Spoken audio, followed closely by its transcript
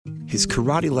his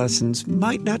karate lessons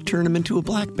might not turn him into a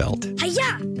black belt.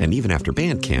 Hi-ya! And even after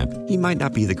band camp, he might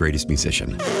not be the greatest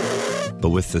musician.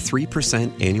 But with the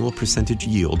 3% annual percentage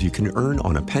yield you can earn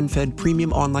on a PenFed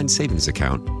premium online savings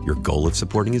account, your goal of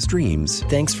supporting his dreams...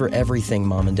 Thanks for everything,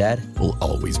 Mom and Dad. ...will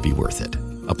always be worth it.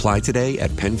 Apply today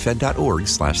at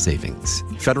PenFed.org/savings.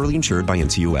 Federally insured by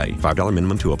NCUA. $5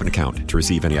 minimum to open account. To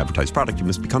receive any advertised product, you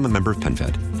must become a member of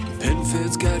PenFed.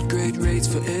 PenFed's got great rates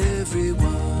for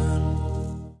everyone.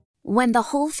 When the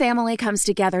whole family comes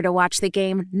together to watch the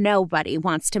game, nobody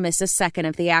wants to miss a second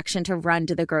of the action to run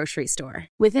to the grocery store.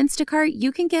 With Instacart,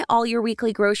 you can get all your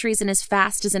weekly groceries in as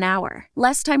fast as an hour.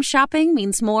 Less time shopping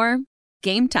means more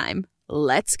game time.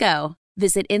 Let's go.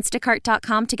 Visit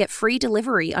instacart.com to get free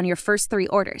delivery on your first 3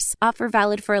 orders. Offer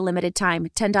valid for a limited time.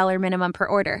 $10 minimum per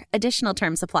order. Additional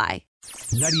terms apply.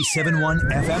 97.1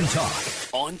 FM Talk.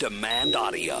 On demand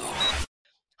audio.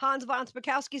 Hans Von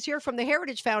Spakovsky is here from the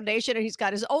Heritage Foundation, and he's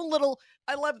got his own little,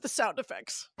 I love the sound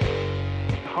effects.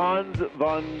 Hans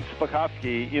Von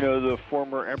Spakovsky, the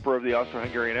former emperor of the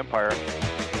Austro-Hungarian Empire.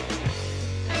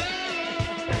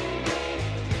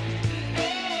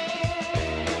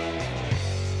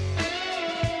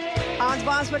 Hans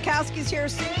Von Spakovsky is here,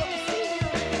 senior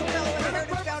fellow at the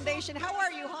Heritage Foundation. How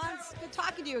are you, Hans? Good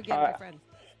talking to you again, my friend.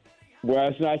 Well,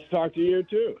 it's nice to talk to you,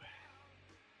 too.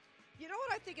 You know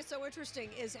what I think is so interesting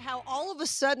is how all of a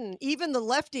sudden, even the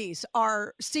lefties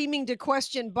are seeming to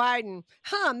question Biden.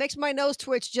 Makes my nose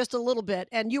twitch just a little bit.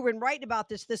 And you were writing about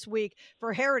this week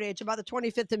for Heritage about the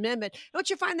 25th Amendment. Don't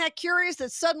you find that curious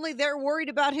that suddenly they're worried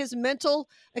about his mental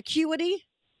acuity?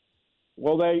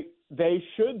 Well, they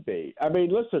should be. I mean,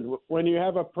 listen, when you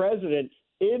have a president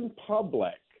in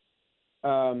public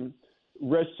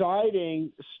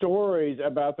reciting stories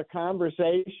about the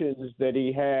conversations that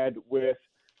he had with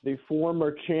the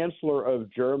former chancellor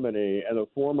of Germany and the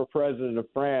former president of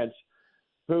France,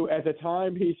 who at the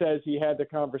time he says he had the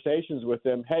conversations with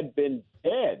them had been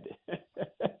dead,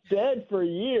 dead for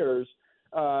years,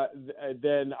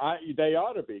 then they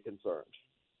ought to be concerned.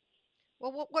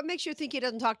 Well, what makes you think he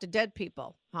doesn't talk to dead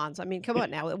people, Hans? I mean, come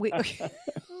on now.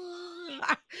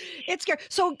 It's scary.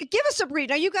 So give us a brief.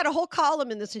 Now, you got a whole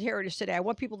column in this in Heritage today. I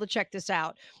want people to check this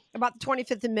out about the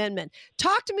 25th Amendment.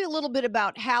 Talk to me a little bit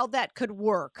about how that could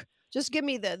work. Just give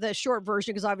me the short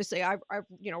version, because obviously I've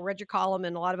read your column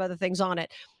and a lot of other things on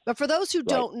it. But for those who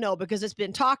don't know, because it's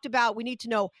been talked about, we need to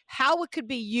know how it could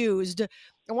be used.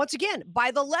 And once again,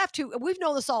 by the left, who we've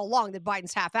known this all along, that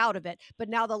Biden's half out of it, but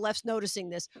now the left's noticing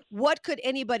this. What could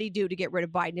anybody do to get rid of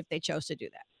Biden if they chose to do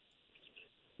that?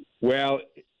 Well,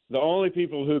 the only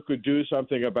people who could do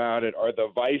something about it are the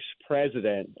vice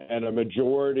president and a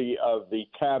majority of the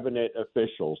cabinet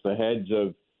officials, the heads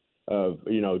of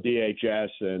DHS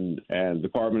and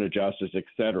Department of Justice, et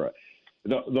cetera.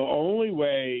 The only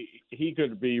way he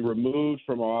could be removed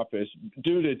from office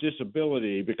due to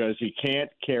disability, because he can't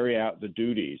carry out the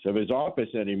duties of his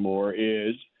office anymore,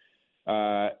 is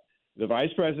the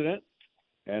vice president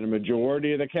and a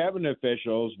majority of the cabinet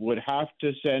officials would have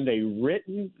to send a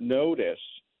written notice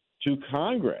to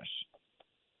Congress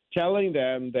telling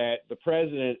them that the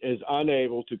president is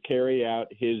unable to carry out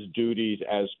his duties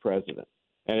as president.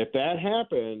 And if that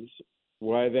happens,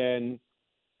 why then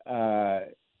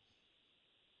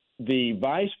the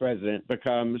vice president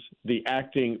becomes the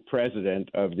acting president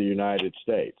of the United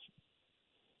States.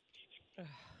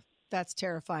 That's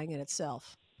terrifying in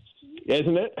itself.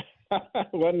 Isn't it?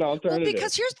 What an alternative. Well,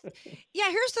 because here's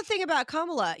the thing about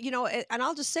Kamala, and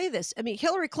I'll just say this. I mean,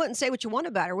 Hillary Clinton, say what you want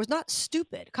about her, was not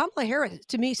stupid. Kamala Harris,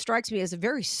 to me, strikes me as a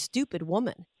very stupid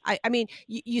woman. I mean,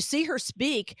 you see her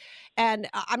speak, and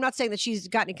I'm not saying that she's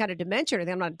got any kind of dementia or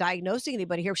anything. I'm not diagnosing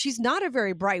anybody here. She's not a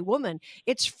very bright woman.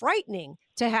 It's frightening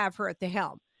to have her at the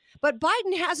helm. But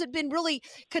Biden hasn't been really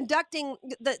conducting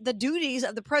the duties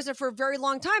of the president for a very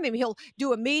long time. I mean, he'll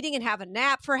do a meeting and have a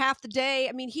nap for half the day.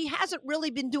 I mean, he hasn't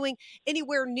really been doing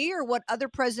anywhere near what other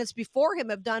presidents before him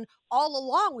have done all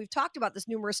along. We've talked about this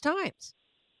numerous times.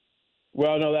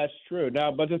 Well, no, that's true.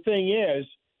 Now, but the thing is,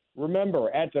 remember,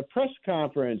 at the press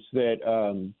conference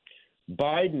that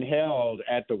Biden held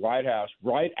at the White House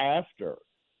right after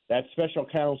that special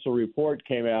counsel report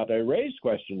came out, they raised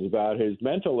questions about his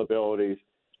mental abilities.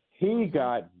 He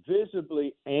got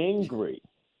visibly angry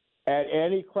at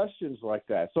any questions like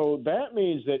that. So that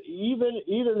means that even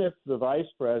if the vice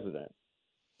president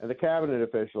and the cabinet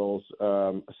officials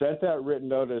sent that written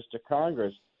notice to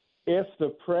Congress, if the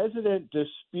president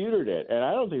disputed it, and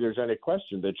I don't think there's any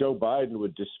question that Joe Biden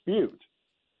would dispute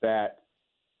that,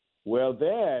 well,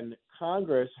 then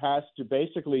Congress has to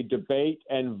basically debate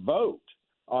and vote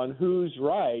on who's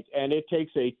right, and it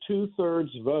takes a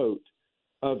 2/3 vote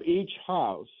of each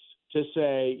house to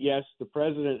say, yes, the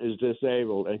president is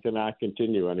disabled and cannot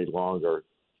continue any longer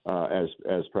as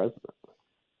president.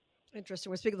 Interesting.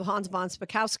 We're speaking with Hans Von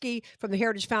Spakovsky from the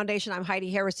Heritage Foundation. I'm Heidi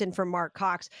Harris from Marc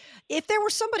Cox. If there were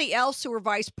somebody else who were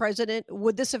vice president,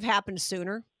 would this have happened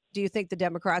sooner? Do you think the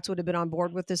Democrats would have been on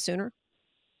board with this sooner?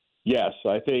 Yes,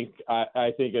 I think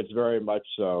it's very much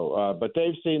so. But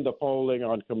they've seen the polling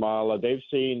on Kamala. They've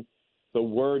seen the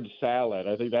word salad.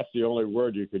 I think that's the only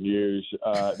word you can use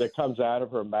that comes out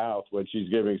of her mouth when she's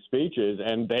giving speeches,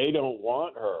 and they don't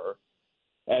want her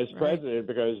as president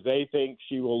because they think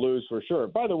she will lose for sure.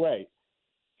 By the way,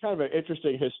 kind of an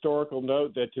interesting historical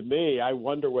note that to me, I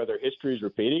wonder whether history is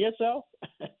repeating itself.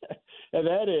 And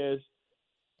that is,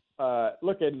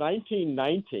 look, in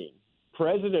 1919,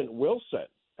 President Wilson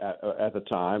at the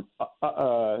time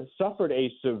suffered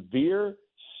a severe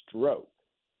stroke.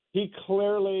 He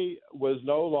clearly was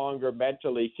no longer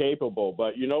mentally capable,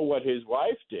 but you know what his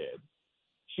wife did?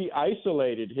 She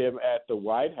isolated him at the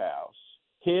White House,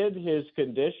 hid his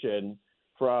condition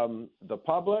from the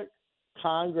public,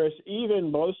 Congress,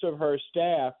 even most of her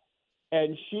staff,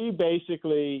 and she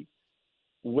basically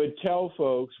would tell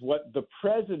folks what the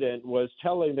president was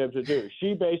telling them to do.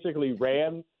 She basically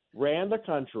ran the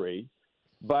country,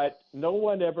 but no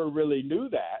one ever really knew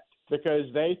that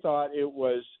because they thought he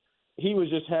was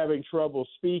just having trouble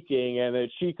speaking and that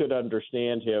she could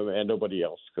understand him and nobody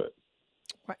else could.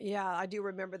 Yeah, I do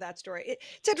remember that story.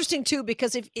 It's interesting, too,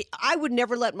 because I would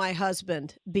never let my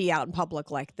husband be out in public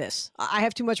like this. I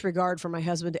have too much regard for my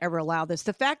husband to ever allow this.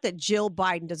 The fact that Jill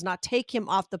Biden does not take him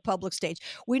off the public stage.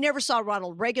 We never saw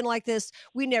Ronald Reagan like this.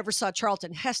 We never saw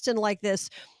Charlton Heston like this.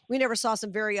 We never saw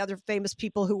some very other famous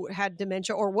people who had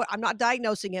dementia or what. I'm not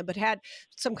diagnosing him, but had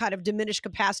some kind of diminished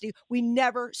capacity. We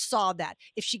never saw that.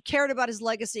 If she cared about his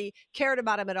legacy, cared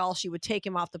about him at all, she would take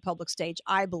him off the public stage,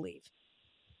 I believe.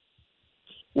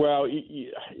 Well,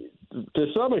 to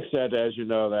some extent, as you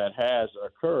know, that has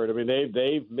occurred. I mean,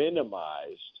 they've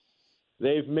minimized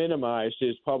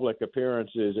his public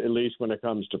appearances, at least when it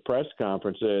comes to press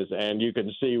conferences, and you can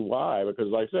see why. Because,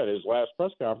 like I said, his last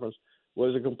press conference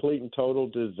was a complete and total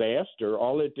disaster.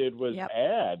 All it did was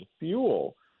add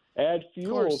fuel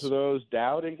to those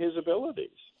doubting his abilities.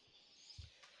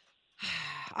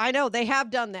 I know they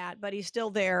have done that, but he's still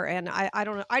there, and I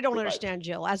don't understand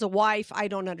Jill as a wife. I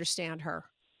don't understand her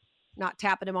not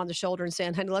tapping him on the shoulder and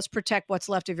saying, "Honey, let's protect what's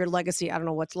left of your legacy." I don't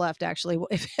know what's left actually,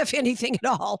 if anything at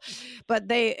all, but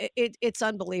it's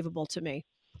unbelievable to me.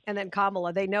 And then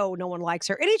Kamala, they know no one likes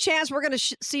her. Any chance we're going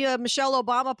to see a Michelle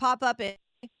Obama pop up?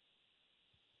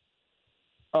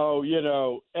 Oh,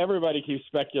 everybody keeps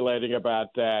speculating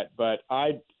about that, but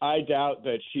I doubt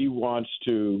that she wants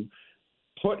to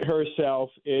put herself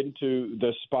into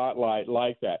the spotlight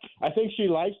like that. I think she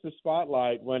likes the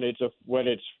spotlight when it's a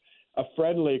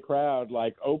friendly crowd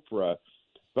like Oprah,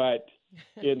 but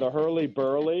in the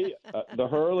hurly-burly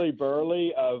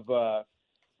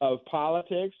of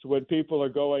politics, when people are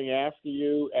going after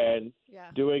you and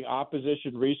doing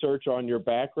opposition research on your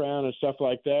background and stuff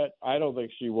like that, I don't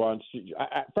think she wants.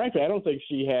 Frankly, I don't think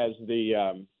she has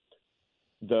the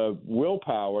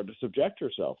willpower to subject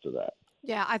herself to that.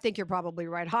 Yeah, I think you're probably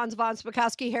right. Hans Von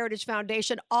Spakovsky, Heritage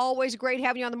Foundation. Always great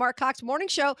having you on the Marc Cox Morning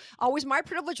Show. Always my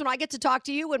privilege when I get to talk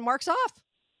to you when Mark's off.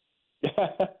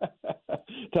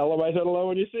 Tell him I said hello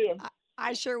when you see him.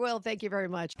 I sure will. Thank you very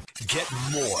much. Get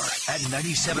more at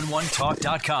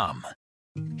 971talk.com.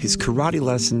 His karate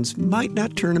lessons might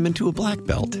not turn him into a black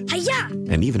belt. Hi-ya!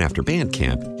 And even after band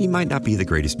camp, he might not be the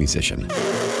greatest musician.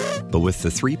 But with the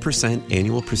 3%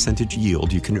 annual percentage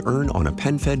yield you can earn on a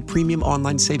PenFed premium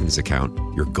online savings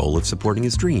account, your goal of supporting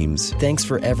his dreams... Thanks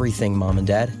for everything, Mom and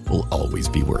Dad. ...will always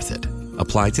be worth it.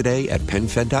 Apply today at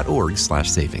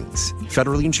PenFed.org/savings.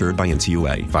 Federally insured by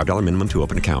NCUA. $5 minimum to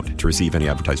open account. To receive any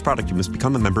advertised product, you must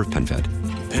become a member of PenFed.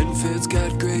 PenFed's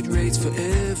got great rates for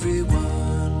everyone.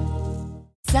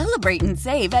 Celebrate and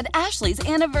save at Ashley's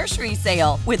Anniversary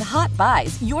Sale. With Hot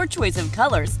Buys, your choice of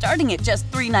colors starting at just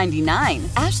 $3.99.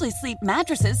 Ashley Sleep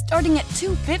mattresses starting at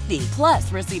 $2.50. Plus,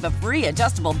 receive a free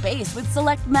adjustable base with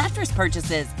select mattress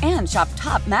purchases. And shop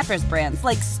top mattress brands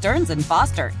like Stearns &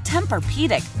 Foster,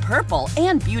 Tempur-Pedic, Purple,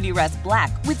 and Beautyrest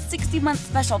Black with 60-month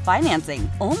special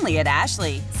financing. Only at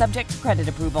Ashley. Subject to credit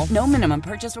approval. No minimum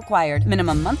purchase required.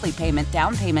 Minimum monthly payment,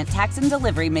 down payment, tax, and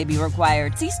delivery may be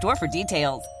required. See store for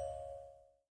details.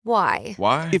 Why?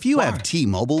 Why? If you have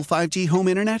T-Mobile 5G home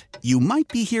internet, you might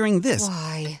be hearing this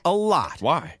Why? a lot.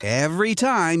 Why? Every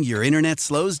time your internet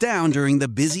slows down during the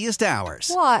busiest hours.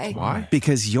 Why? Why?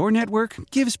 Because your network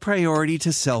gives priority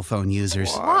to cell phone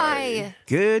users. Why?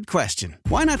 Good question.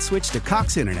 Why not switch to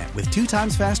Cox Internet with 2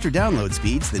 times faster download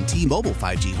speeds than T-Mobile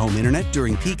 5G home internet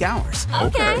during peak hours?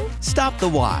 Okay. Stop the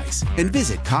whys and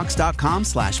visit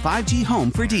cox.com/5G home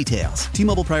for details.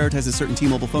 T-Mobile prioritizes certain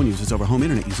T-Mobile phone users over home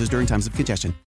internet users during times of congestion.